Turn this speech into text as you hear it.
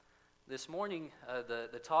This morning,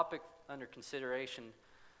 the topic under consideration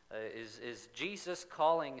is Jesus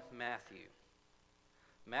calling Matthew.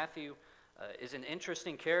 Matthew is an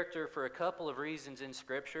interesting character for a couple of reasons in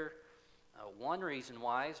Scripture. One reason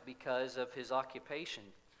why is because of his occupation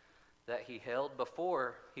that he held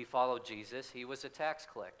before he followed Jesus. He was a tax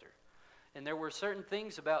collector. And there were certain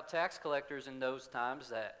things about tax collectors in those times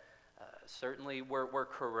that certainly were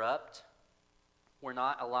corrupt, were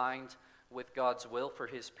not aligned with God's will for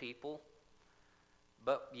his people.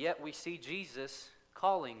 But yet we see Jesus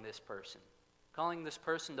calling this person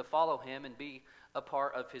to follow him and be a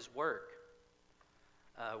part of his work.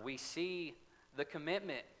 We see the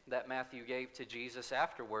commitment that Matthew gave to Jesus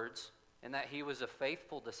afterwards, and that he was a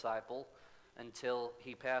faithful disciple until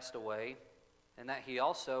he passed away, and that he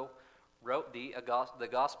also wrote the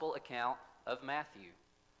gospel account of Matthew.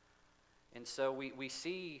 And so we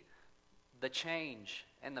see the change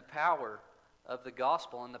and the power of the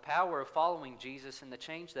gospel and the power of following Jesus and the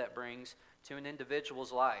change that brings to an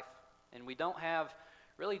individual's life. And we don't have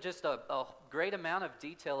really just a great amount of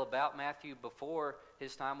detail about Matthew before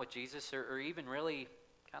his time with Jesus, or even really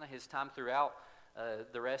kind of his time throughout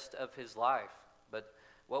the rest of his life. But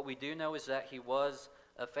what we do know is that he was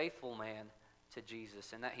a faithful man to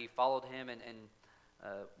Jesus, and that he followed him and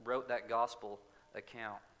wrote that gospel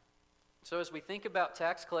account. So as we think about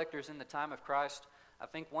tax collectors in the time of Christ, I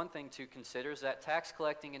think one thing to consider is that tax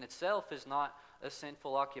collecting in itself is not a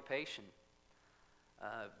sinful occupation.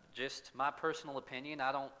 Just my personal opinion,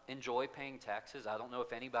 I don't enjoy paying taxes. I don't know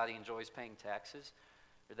if anybody enjoys paying taxes,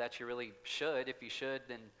 or that you really should. If you should,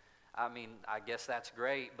 then I guess that's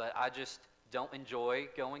great, but I just don't enjoy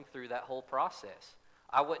going through that whole process.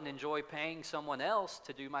 I wouldn't enjoy paying someone else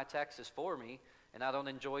to do my taxes for me, and I don't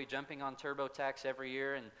enjoy jumping on TurboTax every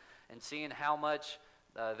year and seeing how much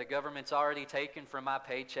the government's already taken from my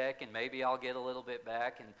paycheck, and maybe I'll get a little bit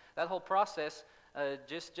back. And that whole process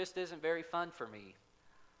just isn't very fun for me.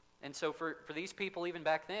 And so for these people, even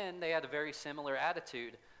back then, they had a very similar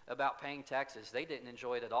attitude about paying taxes. They didn't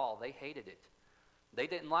enjoy it at all. They hated it. They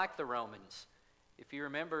didn't like the Romans. If you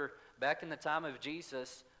remember, back in the time of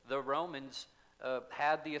Jesus, the Romans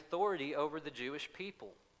had the authority over the Jewish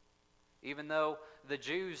people. Even though the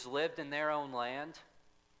Jews lived in their own land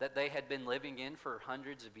that they had been living in for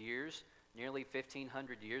hundreds of years, nearly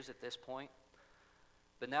 1,500 years at this point.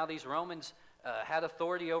 But now these Romans had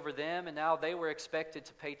authority over them, and now they were expected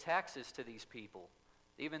to pay taxes to these people,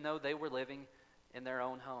 even though they were living in their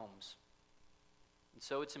own homes. And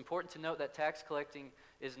so it's important to note that tax collecting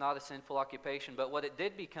is not a sinful occupation, but what it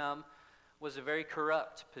did become was a very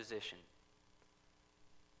corrupt position.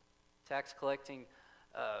 Tax collecting,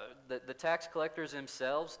 the tax collectors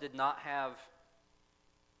themselves did not have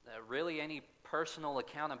really any personal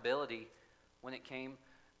accountability when it came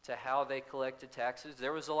to how they collected taxes.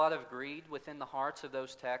 There was a lot of greed within the hearts of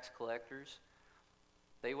those tax collectors.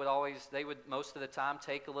 They would most of the time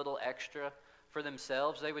take a little extra for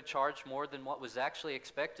themselves. They would charge more than what was actually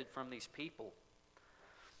expected from these people.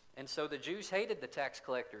 And so the Jews hated the tax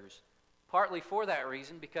collectors, partly for that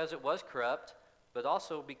reason, because it was corrupt, but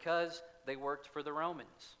also because they worked for the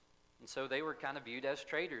Romans. And so they were kind of viewed as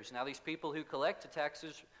traitors. Now these people who collected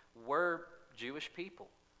taxes were Jewish people.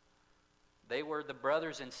 They were the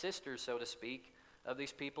brothers and sisters, so to speak, of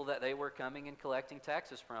these people that they were coming and collecting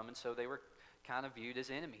taxes from. And so they were kind of viewed as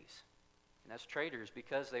enemies and as traitors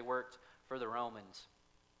because they worked for the Romans.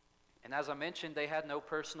 And as I mentioned, they had no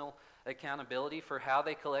personal accountability for how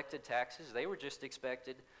they collected taxes. They were just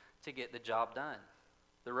expected to get the job done.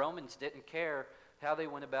 The Romans didn't care how they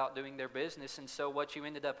went about doing their business, and so what you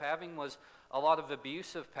ended up having was a lot of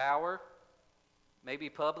abuse of power, maybe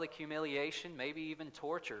public humiliation, maybe even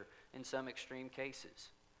torture in some extreme cases.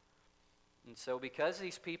 And so because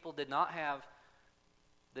these people did not have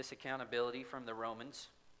this accountability from the Romans,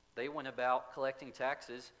 they went about collecting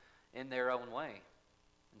taxes in their own way.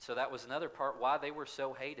 And so that was another part why they were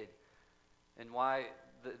so hated, and why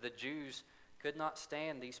the Jews could not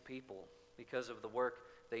stand these people because of the work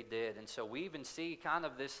they did. And so we even see kind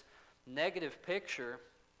of this negative picture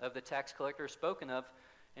of the tax collector spoken of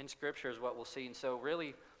in Scripture is what we'll see. And so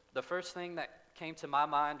really the first thing that came to my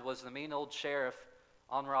mind was the mean old sheriff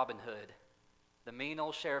on Robin Hood. The mean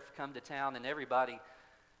old sheriff come to town, and everybody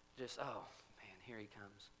just, oh man, here he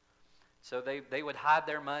comes. So they would hide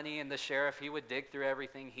their money, and the sheriff, he would dig through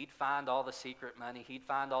everything. He'd find all the secret money. He'd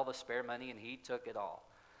find all the spare money, and he took it all.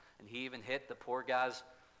 And he even hit the poor guy's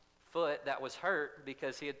foot that was hurt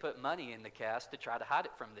because he had put money in the cast to try to hide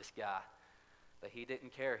it from this guy. But he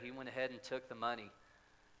didn't care. He went ahead and took the money.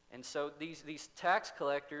 And so these tax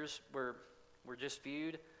collectors were just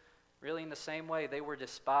viewed really in the same way. They were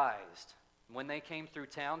despised. When they came through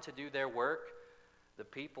town to do their work, the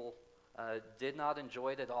people did not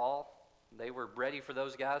enjoy it at all. They were ready for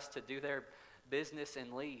those guys to do their business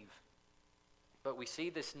and leave. But we see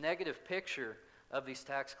this negative picture of these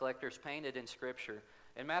tax collectors painted in Scripture.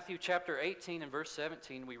 In Matthew chapter 18 and verse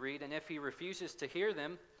 17 we read, "And if he refuses to hear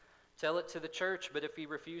them, tell it to the church. But if he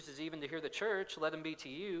refuses even to hear the church, let him be to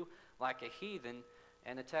you like a heathen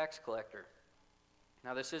and a tax collector."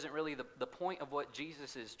 Now this isn't really the point of what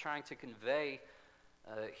Jesus is trying to convey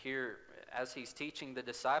here as he's teaching the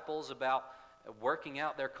disciples about working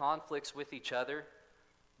out their conflicts with each other.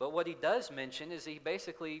 But what he does mention is he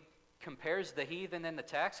basically compares the heathen and the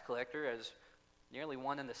tax collector as nearly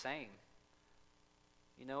one and the same.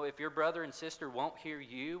 You know, if your brother and sister won't hear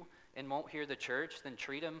you and won't hear the church, then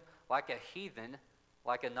treat them like a heathen,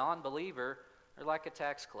 like a non-believer, or like a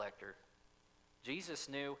tax collector. Jesus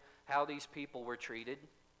knew how these people were treated.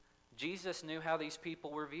 Jesus knew how these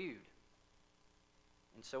people were viewed.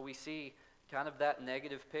 And so we see kind of that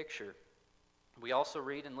negative picture. We also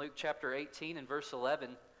read in Luke chapter 18 and verse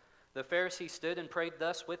 11, "The Pharisee stood and prayed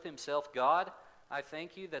thus with himself, God, I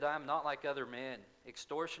thank you that I am not like other men,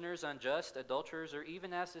 extortioners, unjust, adulterers, or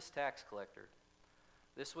even as this tax collector."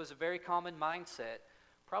 This was a very common mindset,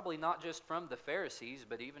 probably not just from the Pharisees,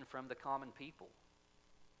 but even from the common people.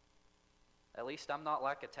 At least I'm not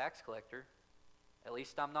like a tax collector. At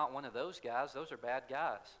least I'm not one of those guys. Those are bad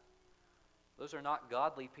guys. Those are not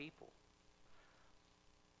godly people.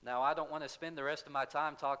 Now, I don't want to spend the rest of my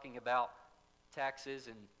time talking about taxes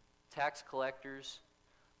and tax collectors,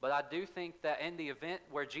 but I do think that in the event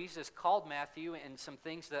where Jesus called Matthew and some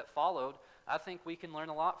things that followed, I think we can learn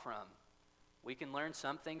a lot from. We can learn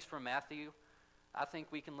some things from Matthew. I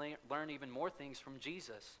think we can learn even more things from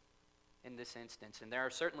Jesus in this instance. And there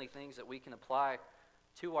are certainly things that we can apply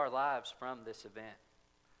to our lives from this event.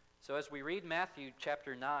 So as we read Matthew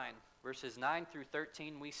chapter 9, verses 9 through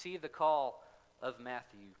 13, we see the call of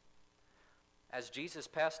Matthew. As Jesus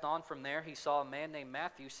passed on from there, he saw a man named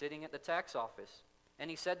Matthew sitting at the tax office. And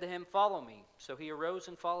he said to him, "Follow me." So he arose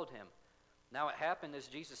and followed him. Now it happened as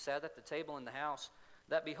Jesus sat at the table in the house,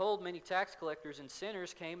 that behold, many tax collectors and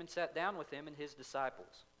sinners came and sat down with him and his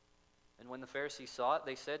disciples. And when the Pharisees saw it,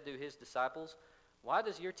 they said to his disciples, "Why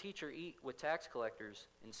does your teacher eat with tax collectors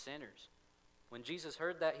and sinners?" When Jesus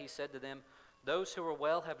heard that, he said to them, "Those who are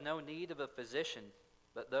well have no need of a physician,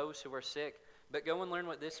 but those who are sick. But go and learn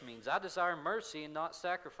what this means. I desire mercy and not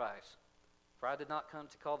sacrifice. For I did not come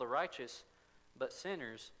to call the righteous, but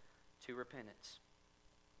sinners to repentance."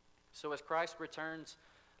 So as Christ returns,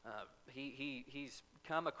 he's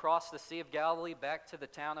come across the Sea of Galilee back to the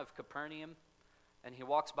town of Capernaum, and he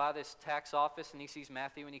walks by this tax office and he sees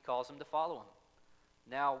Matthew and he calls him to follow him.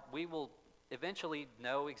 Now, we will eventually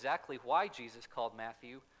know exactly why Jesus called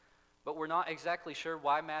Matthew, but we're not exactly sure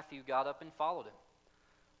why Matthew got up and followed him.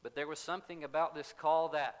 But there was something about this call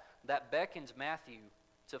that beckons Matthew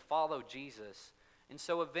to follow Jesus. And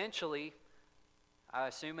so eventually, I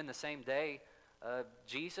assume in the same day,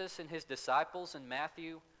 Jesus and his disciples and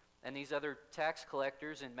Matthew and these other tax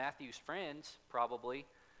collectors and Matthew's friends probably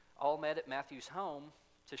all met at Matthew's home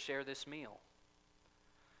to share this meal.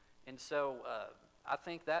 And so I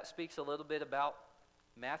think that speaks a little bit about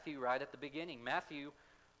Matthew right at the beginning. Matthew,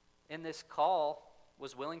 in this call,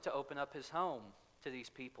 was willing to open up his home to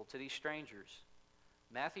these people, to these strangers.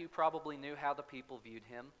 Matthew probably knew how the people viewed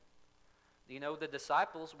him. You know, the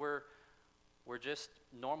disciples were just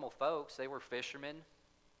normal folks. They were fishermen.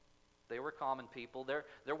 They were common people. There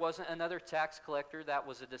wasn't another tax collector that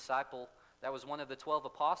was a disciple, that was one of the 12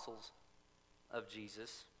 apostles of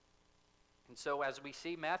Jesus. And so as we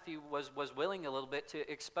see, Matthew was willing a little bit to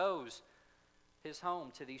expose his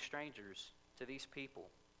home to these strangers, to these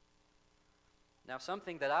people. Now,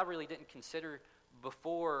 something that I really didn't consider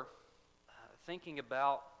before thinking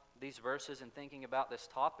about these verses and thinking about this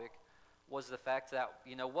topic was the fact that,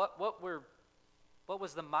 you know, what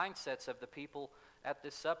was the mindsets of the people at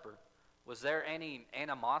this supper? Was there any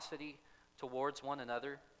animosity towards one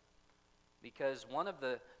another? Because one of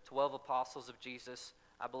the 12 apostles of Jesus,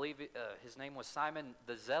 I believe his name was Simon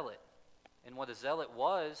the Zealot. And what a zealot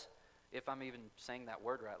was, if I'm even saying that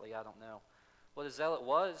word rightly, I don't know. What a zealot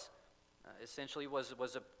was, essentially was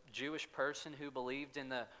a Jewish person who believed in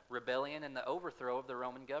the rebellion and the overthrow of the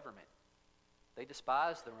Roman government. They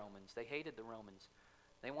despised the Romans. They hated the Romans.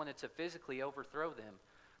 They wanted to physically overthrow them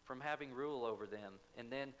from having rule over them.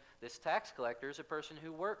 And then this tax collector is a person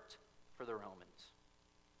who worked for the Romans.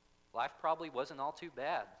 Life probably wasn't all too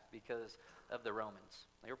bad because of the Romans.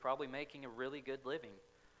 They were probably making a really good living,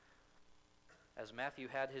 as Matthew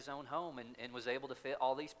had his own home and was able to fit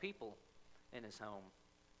all these people in his home.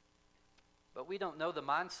 But we don't know the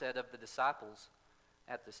mindset of the disciples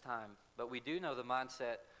at this time, but we do know the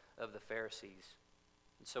mindset of the Pharisees.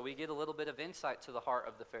 And so we get a little bit of insight to the heart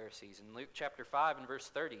of the Pharisees. In Luke chapter 5 and verse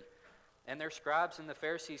 30, and their scribes and the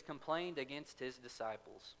Pharisees complained against his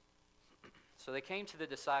disciples. So they came to the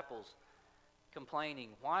disciples complaining,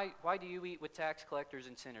 why do you eat with tax collectors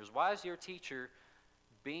and sinners? Why is your teacher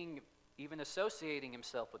even associating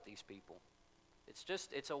himself with these people?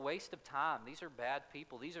 It's a waste of time. These are bad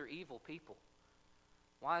people. These are evil people.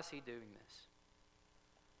 Why is he doing this?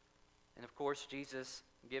 And of course, Jesus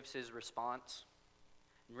gives his response.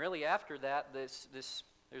 And really after that,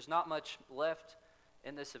 there's not much left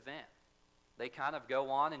in this event. They kind of go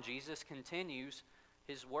on, and Jesus continues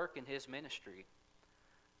his work and his ministry.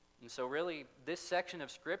 And so really, this section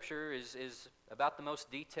of Scripture is about the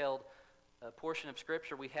most detailed portion of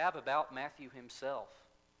Scripture we have about Matthew himself.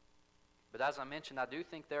 But as I mentioned, I do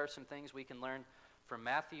think there are some things we can learn from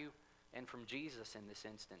Matthew and from Jesus in this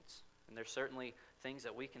instance. And there's certainly things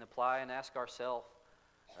that we can apply and ask ourselves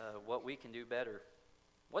what we can do better.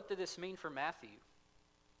 What did this mean for Matthew?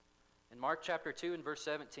 In Mark chapter 2 and verse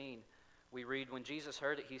 17, we read, when Jesus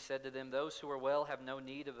heard it, he said to them, those who are well have no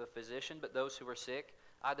need of a physician, but those who are sick.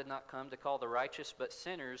 I did not come to call the righteous, but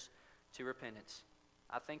sinners to repentance.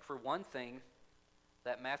 I think for one thing,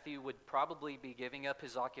 that Matthew would probably be giving up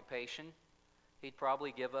his occupation. He'd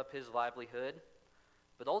probably give up his livelihood.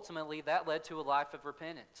 But ultimately, that led to a life of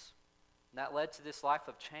repentance. And that led to this life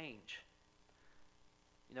of change.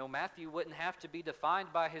 You know, Matthew wouldn't have to be defined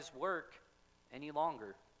by his work any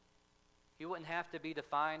longer. He wouldn't have to be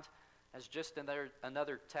defined as just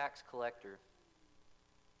another tax collector.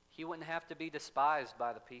 He wouldn't have to be despised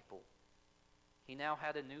by the people. He now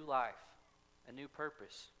had a new life, a new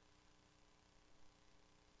purpose.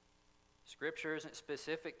 Scripture isn't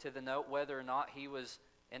specific to the note whether or not he was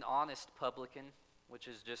an honest publican, which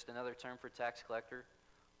is just another term for tax collector.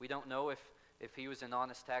 We don't know if he was an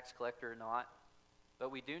honest tax collector or not,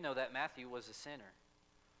 but we do know that Matthew was a sinner,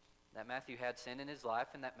 that Matthew had sin in his life,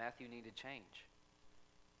 and that Matthew needed change.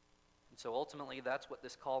 And so ultimately, that's what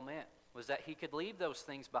this call meant, was that he could leave those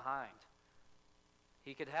things behind.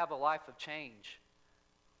 He could have a life of change.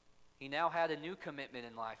 He now had a new commitment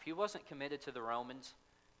in life. He wasn't committed to the Romans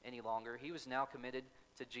any longer. He was now committed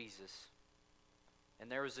to Jesus.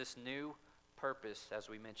 And there was this new purpose, as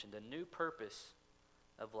we mentioned, a new purpose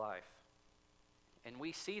of life. And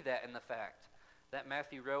we see that in the fact that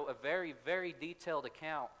Matthew wrote a very, very detailed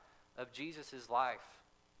account of Jesus' life.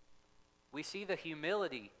 We see the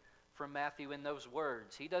humility from Matthew in those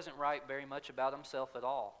words. He doesn't write very much about himself at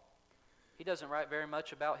all. He doesn't write very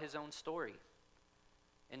much about his own story.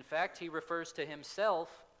 In fact, he refers to himself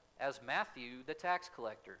as Matthew, the tax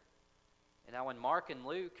collector. And now in Mark and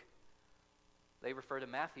Luke, they refer to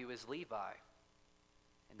Matthew as Levi.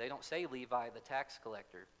 And they don't say Levi, the tax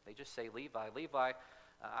collector. They just say Levi. Levi,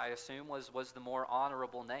 I assume, was the more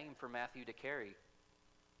honorable name for Matthew to carry.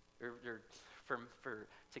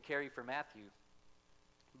 To carry for Matthew.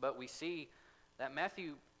 But we see that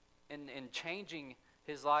Matthew, in changing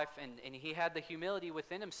his life, and he had the humility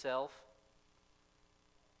within himself,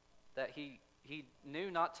 that he knew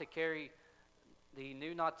not to carry, he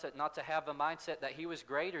knew not to have a mindset that he was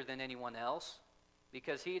greater than anyone else,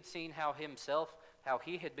 because he had seen how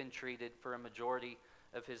he had been treated for a majority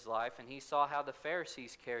of his life, and he saw how the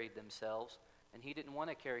Pharisees carried themselves, and he didn't want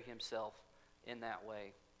to carry himself in that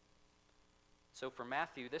way. So for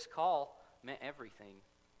Matthew, this call meant everything.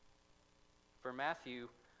 For Matthew,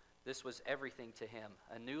 this was everything to him.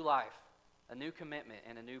 A new life, a new commitment,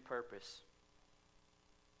 and a new purpose.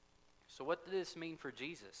 So what did this mean for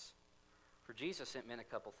Jesus? For Jesus, it meant a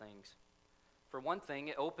couple things. For one thing,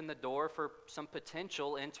 it opened the door for some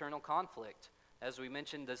potential internal conflict. As we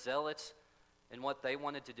mentioned, the zealots and what they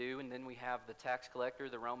wanted to do, and then we have the tax collector,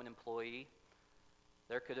 the Roman employee.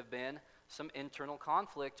 There could have been some internal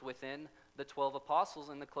conflict within the 12 apostles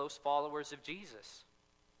and the close followers of Jesus.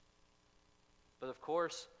 But of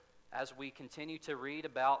course, as we continue to read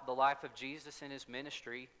about the life of Jesus and his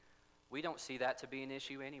ministry, we don't see that to be an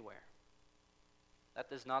issue anywhere. That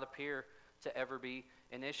does not appear to ever be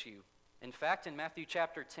an issue. In fact, in Matthew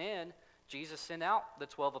chapter 10, Jesus sent out the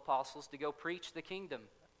 12 apostles to go preach the kingdom,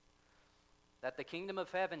 that the kingdom of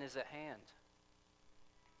heaven is at hand.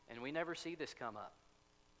 And we never see this come up.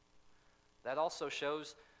 That also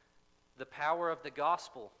shows the power of the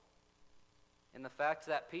gospel in the fact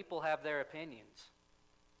that people have their opinions.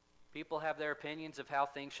 People have their opinions of how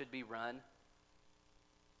things should be run.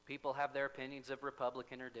 People have their opinions of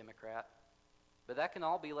Republican or Democrat. But that can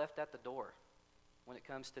all be left at the door when it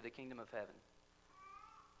comes to the kingdom of heaven.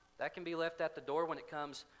 That can be left at the door when it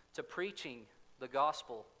comes to preaching the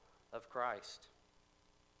gospel of Christ.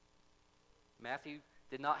 Matthew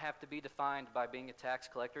did not have to be defined by being a tax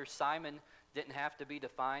collector. Simon didn't have to be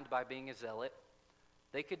defined by being a zealot.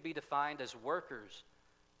 They could be defined as workers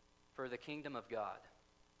for the kingdom of God.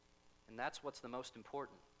 And that's what's the most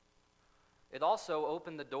important. It also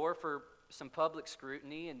opened the door for some public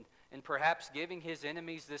scrutiny and perhaps giving his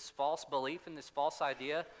enemies this false belief and this false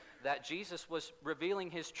idea that Jesus was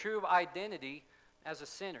revealing his true identity as a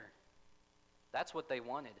sinner. That's what they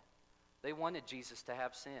wanted. They wanted Jesus to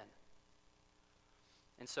have sin.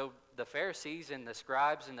 And so the Pharisees and the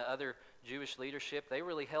scribes and the other Jewish leadership, they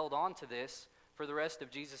really held on to this for the rest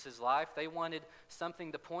of Jesus' life. They wanted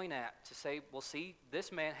something to point at, to say, well, see,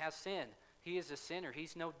 this man has sin. He is a sinner.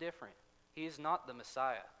 He's no different. He is not the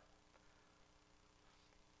Messiah.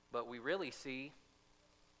 But we really see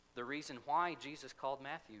the reason why Jesus called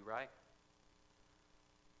Matthew, right?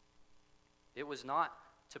 It was not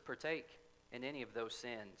to partake in any of those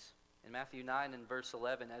sins. In Matthew 9 and verse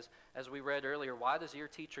 11, as we read earlier, why does your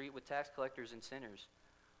teacher eat with tax collectors and sinners?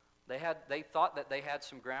 They thought that they had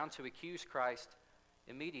some ground to accuse Christ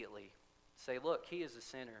immediately. Say, look, he is a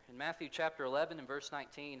sinner. In Matthew chapter 11 and verse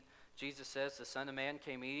 19, Jesus says, the Son of Man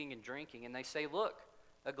came eating and drinking. And they say, look,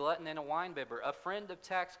 a glutton and a winebibber, a friend of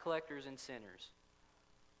tax collectors and sinners.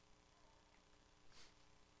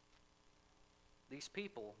 These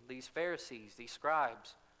people, these Pharisees, these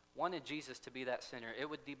scribes, wanted Jesus to be that sinner. It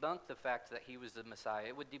would debunk the fact that he was the Messiah.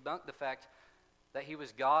 It would debunk the fact that he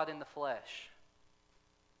was God in the flesh.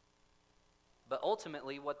 But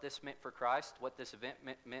ultimately, what this meant for Christ, what this event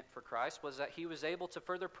meant for Christ, was that he was able to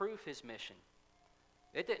further prove his mission.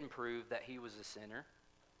 It didn't prove that he was a sinner.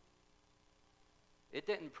 It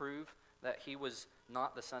didn't prove that he was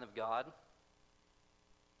not the Son of God.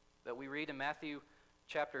 But we read in Matthew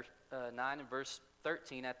chapter 9 and verse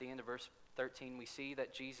 13, at the end of verse 13, we see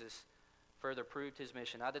that Jesus further proved his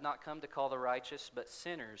mission. I did not come to call the righteous, but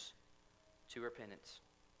sinners to repentance.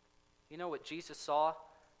 You know what Jesus saw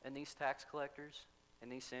in these tax collectors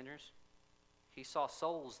and these sinners? He saw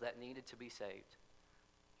souls that needed to be saved.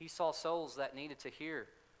 He saw souls that needed to hear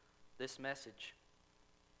this message.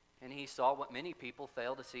 And he saw what many people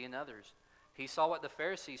fail to see in others. He saw what the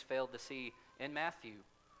Pharisees failed to see in Matthew,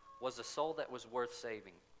 was a soul that was worth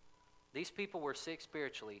saving. These people were sick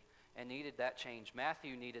spiritually and needed that change.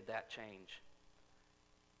 Matthew needed that change.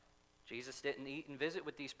 Jesus didn't eat and visit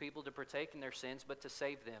with these people to partake in their sins, but to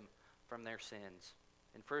save them from their sins.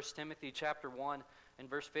 In 1 Timothy chapter 1 and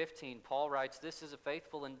verse 15, Paul writes, This is a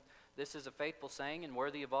faithful saying and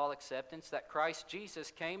worthy of all acceptance, that Christ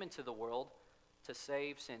Jesus came into the world to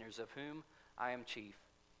save sinners, of whom I am chief.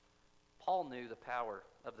 Paul knew the power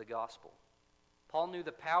of the gospel. Paul knew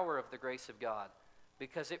the power of the grace of God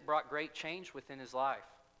because it brought great change within his life.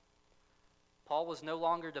 Paul was no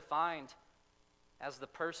longer defined as the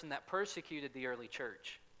person that persecuted the early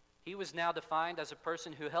church. He was now defined as a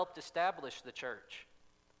person who helped establish the church,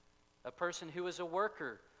 a person who was a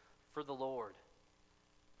worker for the Lord.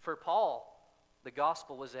 For Paul, the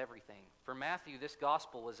gospel was everything. For Matthew, this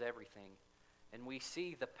gospel was everything. And we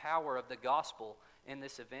see the power of the gospel in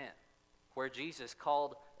this event, where Jesus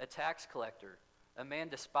called a tax collector, a man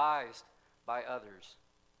despised by others,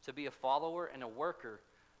 to be a follower and a worker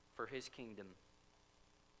for his kingdom.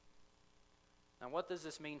 Now, what does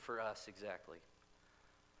this mean for us exactly?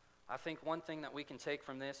 I think one thing that we can take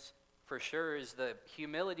from this for sure is the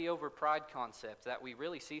humility over pride concept that we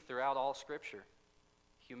really see throughout all Scripture.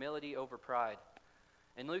 Humility over pride.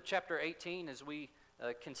 In Luke chapter 18, as we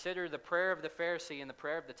consider the prayer of the Pharisee and the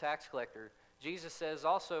prayer of the tax collector, Jesus says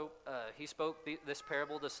also, he spoke this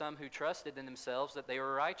parable to some who trusted in themselves that they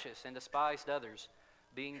were righteous and despised others,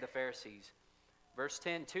 being the Pharisees. Verse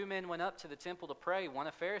 10, 2 men went up to the temple to pray, one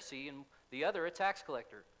a Pharisee and the other a tax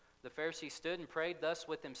collector. The Pharisee stood and prayed thus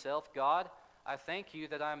with himself, God, I thank you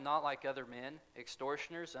that I am not like other men,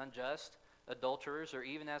 extortioners, unjust, adulterers, or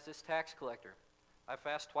even as this tax collector. I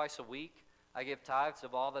fast twice a week. I give tithes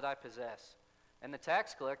of all that I possess. And the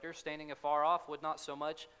tax collector, standing afar off, would not so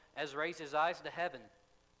much as raise his eyes to heaven,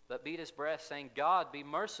 but beat his breast, saying, God, be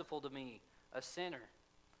merciful to me, a sinner.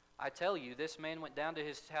 I tell you, this man went down to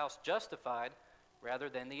his house justified rather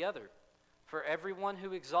than the other. For everyone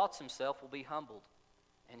who exalts himself will be humbled,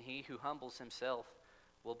 and he who humbles himself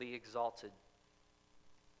will be exalted.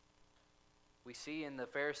 We see in the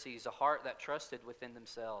Pharisees a heart that trusted within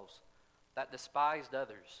themselves, that despised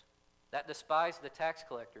others, that despised the tax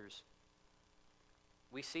collectors.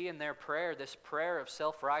 We see in their prayer this prayer of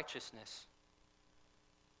self-righteousness.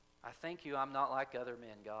 I thank you I'm not like other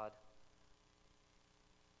men, God.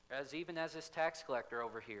 Even as this tax collector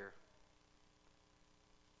over here.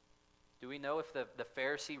 Do we know if the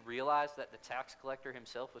Pharisee realized that the tax collector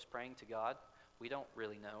himself was praying to God? We don't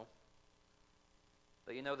really know.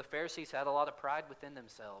 But the Pharisees had a lot of pride within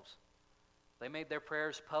themselves. They made their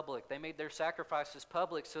prayers public. They made their sacrifices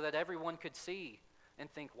public so that everyone could see and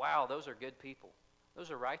think, wow, those are good people.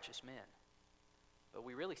 Those are righteous men. But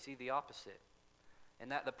we really see the opposite.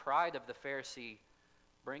 And that the pride of the Pharisee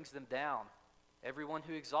brings them down. Everyone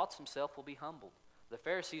who exalts himself will be humbled. The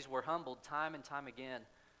Pharisees were humbled time and time again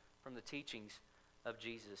from the teachings of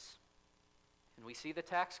Jesus. And we see the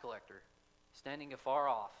tax collector standing afar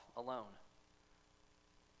off, alone,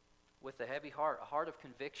 with a heavy heart, a heart of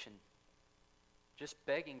conviction, just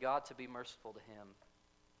begging God to be merciful to him.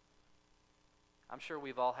 I'm sure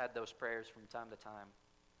we've all had those prayers from time to time.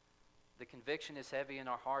 The conviction is heavy in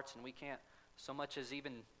our hearts, and we can't so much as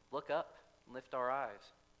even look up and lift our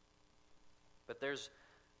eyes. But there's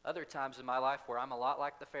other times in my life where I'm a lot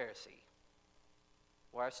like the Pharisee,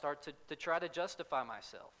 where I start to try to justify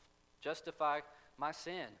myself, justify my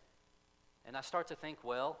sin. And I start to think,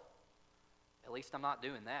 well, at least I'm not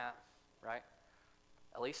doing that, right?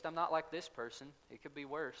 At least I'm not like this person. It could be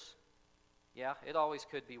worse. Yeah, it always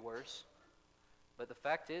could be worse. But the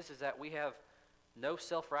fact is that we have no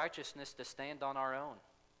self-righteousness to stand on our own.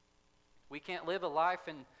 We can't live a life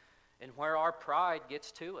in where our pride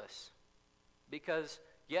gets to us. Because,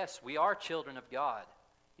 yes, we are children of God.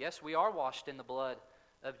 Yes, we are washed in the blood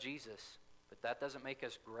of Jesus. But that doesn't make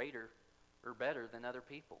us greater or better than other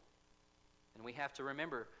people. And we have to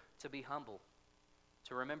remember to be humble,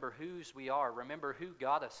 to remember whose we are, remember who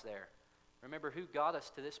got us there, remember who got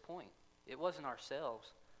us to this point. It wasn't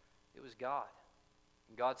ourselves, it was God.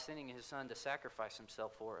 And God sending his Son to sacrifice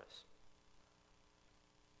himself for us.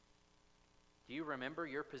 Do you remember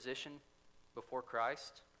your position before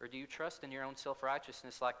Christ? Or do you trust in your own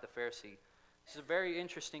self-righteousness like the Pharisee? This is a very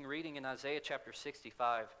interesting reading in Isaiah chapter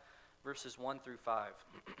 65, verses 1 through 5.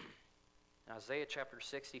 Isaiah chapter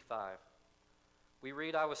 65. We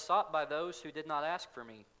read, I was sought by those who did not ask for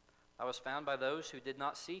me. I was found by those who did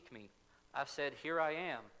not seek me. I said, here I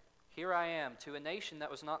am, to a nation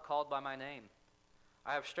that was not called by my name.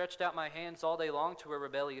 I have stretched out my hands all day long to a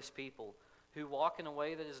rebellious people, who walk in a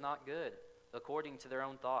way that is not good, according to their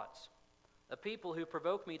own thoughts. A people who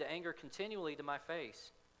provoke me to anger continually to my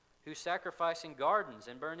face, who sacrifice in gardens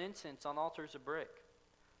and burn incense on altars of brick,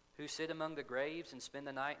 who sit among the graves and spend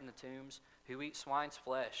the night in the tombs, who eat swine's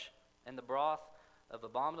flesh, and the broth of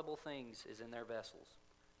abominable things is in their vessels,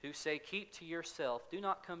 who say, keep to yourself, do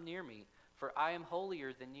not come near me, for I am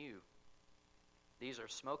holier than you. These are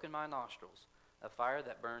smoke in my nostrils, a fire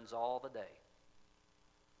that burns all the day.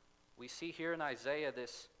 We see here in Isaiah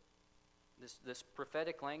this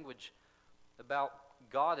prophetic language about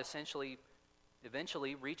God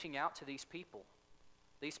eventually reaching out to these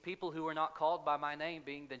people who are not called by my name,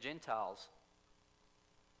 being the Gentiles.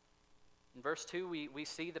 In verse 2, we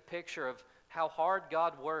see the picture of how hard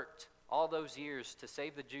God worked all those years to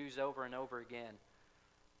save the Jews over and over again.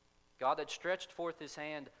 God had stretched forth his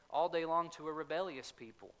hand all day long to a rebellious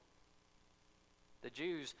people. The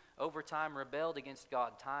Jews, over time, rebelled against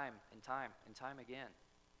God time and time and time again.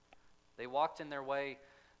 They walked in their way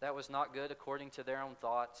that was not good according to their own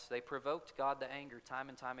thoughts. They provoked God to anger time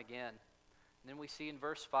and time again. And then we see in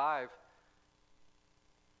verse 5,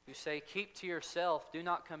 who say, keep to yourself, do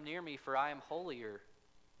not come near me, for I am holier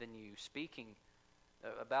than you. Speaking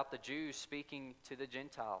about the Jews, speaking to the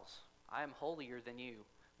Gentiles. I am holier than you.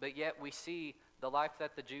 But yet we see the life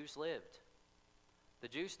that the Jews lived. The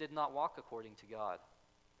Jews did not walk according to God.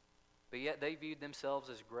 But yet they viewed themselves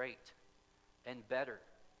as great and better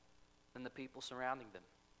than the people surrounding them.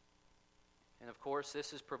 And of course,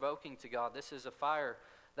 this is provoking to God. This is a fire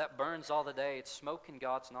that burns all the day. It's smoke in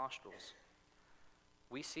God's nostrils.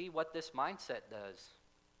 We see what this mindset does.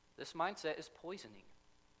 This mindset is poisoning.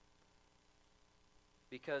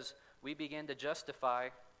 Because we begin to justify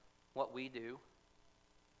what we do.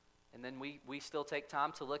 And then we still take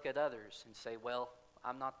time to look at others and say, well,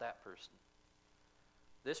 I'm not that person.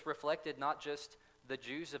 This reflected not just the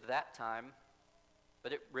Jews of that time,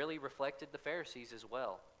 but it really reflected the Pharisees as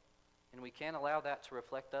well. And we can't allow that to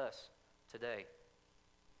reflect us today.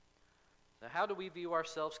 So how do we view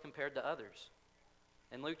ourselves compared to others?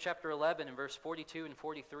 In Luke chapter 11 and verse 42 and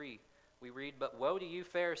 43, we read, but woe to you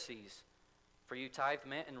Pharisees, for you tithe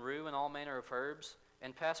mint and rue and all manner of herbs,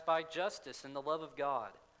 and pass by justice and the love of God.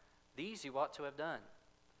 These you ought to have done,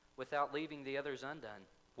 without leaving the others undone.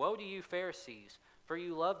 Woe to you Pharisees, for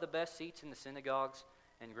you love the best seats in the synagogues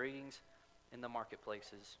and greetings in the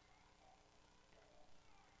marketplaces.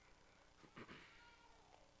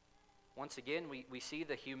 Once again, we see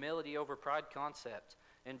the humility over pride concept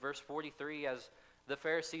in verse 43 as The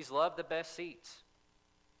Pharisees loved the best seats.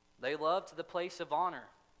 They loved the place of honor.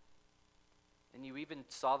 And you even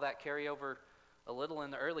saw that carry over a little in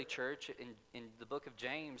the early church. In the book of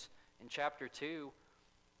James, in chapter 2,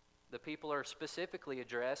 the people are specifically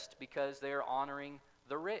addressed because they are honoring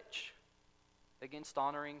the rich against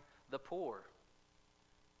honoring the poor.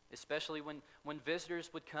 Especially when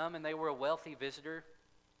visitors would come and they were a wealthy visitor,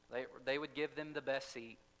 they would give them the best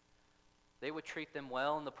seat. They would treat them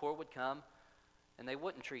well, and the poor would come and they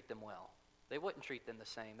wouldn't treat them well. They wouldn't treat them the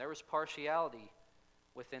same. There was partiality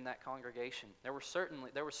within that congregation. There was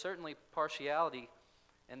certainly partiality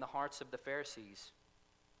in the hearts of the Pharisees.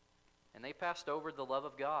 And they passed over the love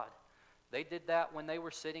of God. They did that when they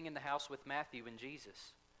were sitting in the house with Matthew and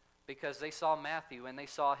Jesus, because they saw Matthew and they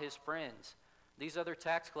saw his friends, these other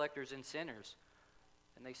tax collectors and sinners,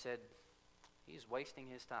 and they said, he's wasting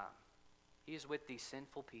his time. He's with these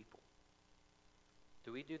sinful people.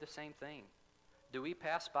 Do we do the same thing? Do we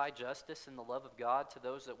pass by justice and the love of God to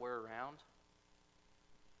those that we're around?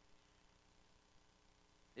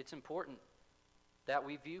 It's important that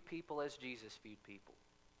we view people as Jesus viewed people.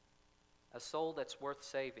 A soul that's worth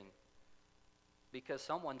saving, because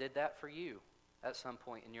someone did that for you at some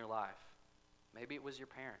point in your life. Maybe it was your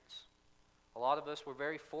parents. A lot of us were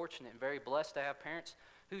very fortunate and very blessed to have parents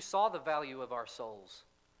who saw the value of our souls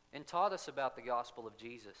and taught us about the gospel of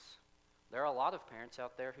Jesus. There are a lot of parents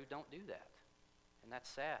out there who don't do that, and that's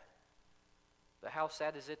sad. But how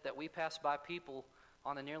sad is it that we pass by people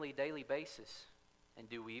on a nearly daily basis, and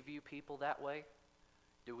do we view people that way?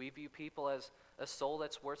 Do we view people as a soul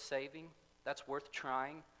that's worth saving, that's worth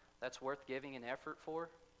trying, that's worth giving an effort for?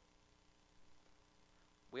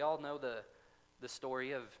 We all know the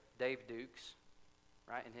story of Dave Dukes,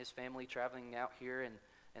 right, and his family traveling out here,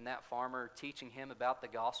 and that farmer teaching him about the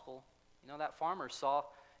gospel. You know, that farmer saw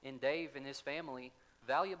in Dave and his family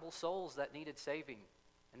valuable souls that needed saving.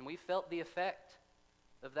 And we felt the effect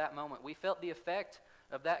of that moment. We felt the effect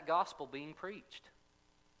of that gospel being preached.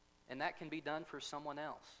 And that can be done for someone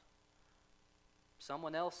else.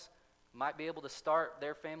 Someone else might be able to start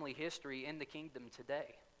their family history in the kingdom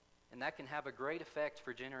today. And that can have a great effect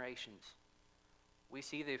for generations. We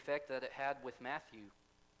see the effect that it had with Matthew.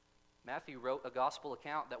 Matthew wrote a gospel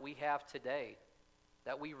account that we have today,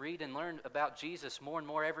 that we read and learn about Jesus more and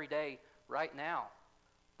more every day right now.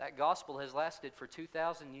 That gospel has lasted for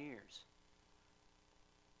 2,000 years.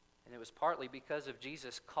 And it was partly because of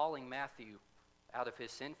Jesus calling Matthew out of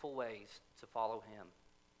his sinful ways to follow him.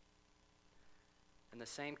 And the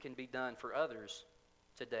same can be done for others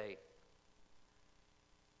today.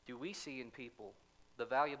 Do we see in people the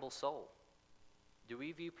valuable soul? Do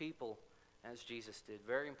we view people as Jesus did?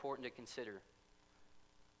 Very important to consider.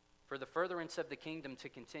 For the furtherance of the kingdom to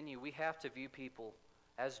continue, we have to view people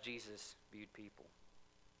as Jesus viewed people.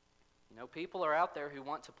 You know, people are out there who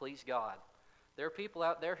want to please God. There are people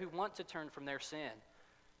out there who want to turn from their sin,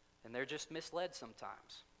 and they're just misled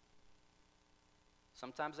sometimes.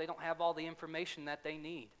 Sometimes they don't have all the information that they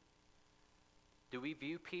need. Do we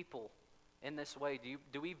view people in this way?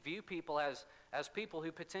 Do we view people as people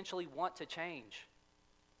who potentially want to change,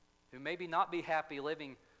 who maybe not be happy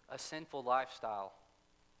living a sinful lifestyle?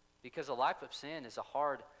 Because a life of sin is a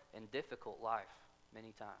hard and difficult life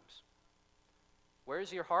many times.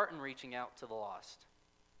 Where's your heart in reaching out to the lost?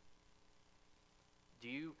 Do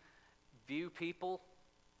you view people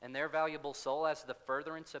and their valuable soul as the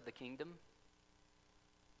furtherance of the kingdom,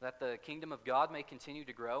 that the kingdom of God may continue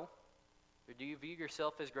to grow? Or do you view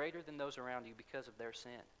yourself as greater than those around you because of their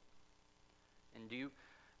sin? And do you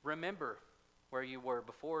remember where you were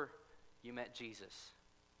before you met Jesus?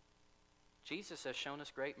 Jesus has shown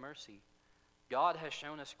us great mercy. God has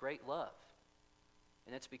shown us great love.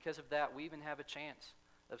 And it's because of that we even have a chance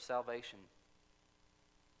of salvation.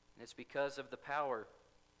 And it's because of the power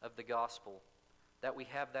of the gospel that we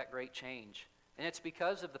have that great change. And it's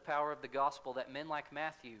because of the power of the gospel that men like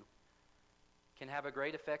Matthew can have a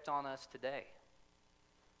great effect on us today.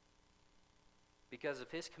 Because of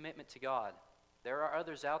his commitment to God, there are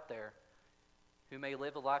others out there who may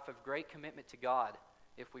live a life of great commitment to God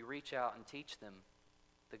if we reach out and teach them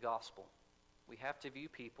the gospel. We have to view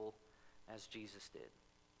people as Jesus did.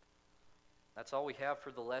 That's all we have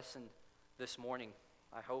for the lesson this morning.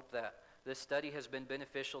 I hope that this study has been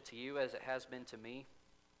beneficial to you as it has been to me.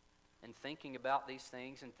 And thinking about these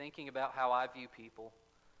things and thinking about how I view people,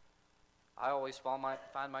 I always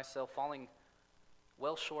find myself falling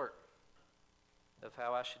well short of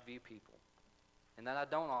how I should view people. And that I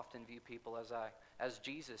don't often view people as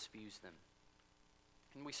Jesus views them.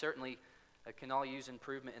 And we certainly can all use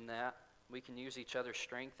improvement in that. We can use each other's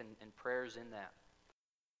strength and prayers in that.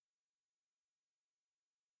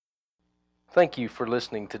 Thank you for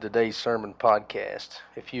listening to today's sermon podcast.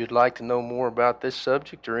 If you'd like to know more about this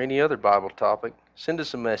subject or any other Bible topic, send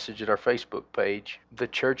us a message at our Facebook page, The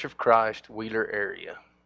Church of Christ, Wheeler Area.